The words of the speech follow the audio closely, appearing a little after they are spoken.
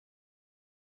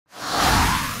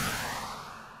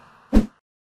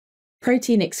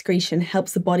Protein excretion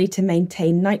helps the body to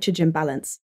maintain nitrogen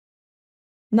balance.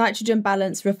 Nitrogen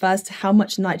balance refers to how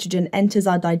much nitrogen enters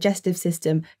our digestive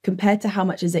system compared to how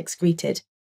much is excreted.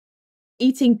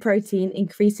 Eating protein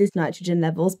increases nitrogen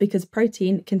levels because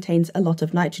protein contains a lot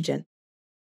of nitrogen.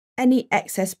 Any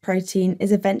excess protein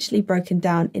is eventually broken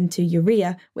down into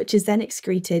urea, which is then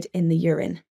excreted in the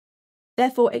urine.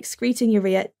 Therefore, excreting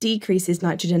urea decreases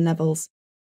nitrogen levels.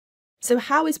 So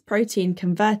how is protein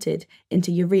converted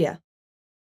into urea?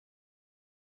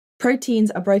 Proteins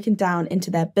are broken down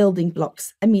into their building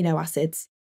blocks, amino acids.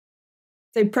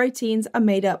 So proteins are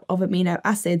made up of amino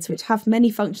acids which have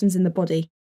many functions in the body.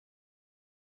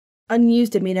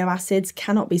 Unused amino acids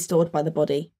cannot be stored by the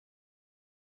body.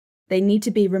 They need to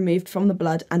be removed from the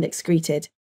blood and excreted.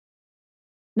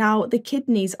 Now, the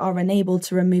kidneys are unable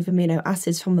to remove amino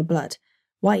acids from the blood.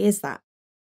 Why is that?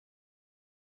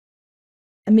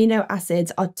 Amino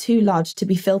acids are too large to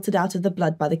be filtered out of the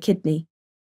blood by the kidney.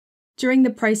 During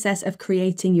the process of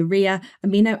creating urea,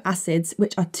 amino acids,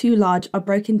 which are too large, are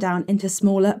broken down into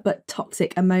smaller but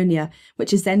toxic ammonia,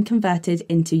 which is then converted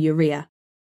into urea.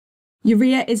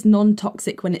 Urea is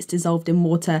non-toxic when it's dissolved in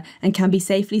water and can be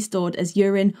safely stored as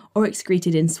urine or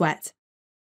excreted in sweat.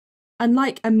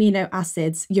 Unlike amino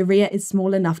acids, urea is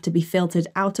small enough to be filtered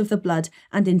out of the blood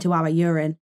and into our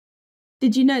urine.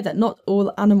 Did you know that not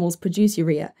all animals produce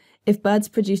urea? If birds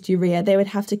produced urea, they would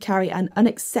have to carry an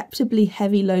unacceptably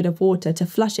heavy load of water to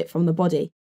flush it from the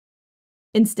body.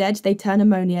 Instead, they turn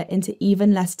ammonia into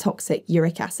even less toxic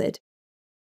uric acid.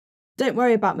 Don't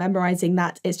worry about memorizing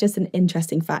that, it's just an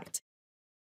interesting fact.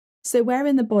 So where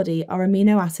in the body are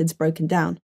amino acids broken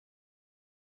down?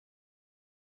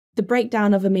 The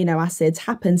breakdown of amino acids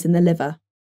happens in the liver.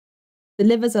 The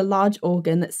liver is a large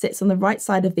organ that sits on the right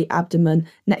side of the abdomen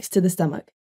next to the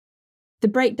stomach. The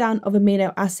breakdown of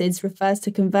amino acids refers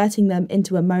to converting them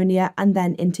into ammonia and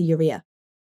then into urea.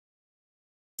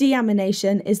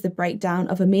 Deamination is the breakdown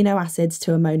of amino acids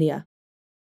to ammonia.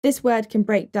 This word can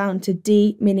break down to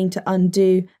de, meaning to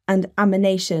undo, and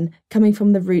amination, coming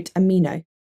from the root amino.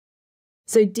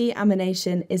 So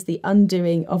deamination is the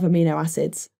undoing of amino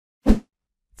acids.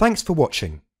 Thanks for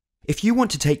watching. If you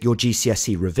want to take your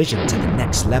GCSE revision to the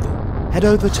next level, head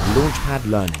over to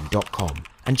launchpadlearning.com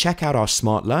and check out our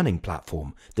smart learning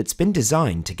platform that's been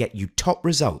designed to get you top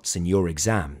results in your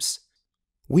exams.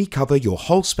 We cover your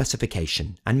whole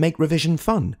specification and make revision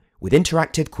fun with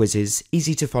interactive quizzes,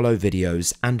 easy to follow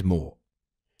videos and more.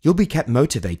 You'll be kept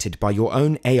motivated by your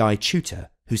own AI tutor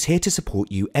who's here to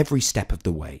support you every step of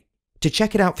the way. To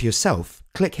check it out for yourself,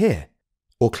 click here.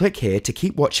 Or click here to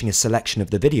keep watching a selection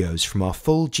of the videos from our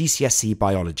full GCSE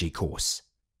Biology course.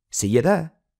 See you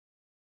there!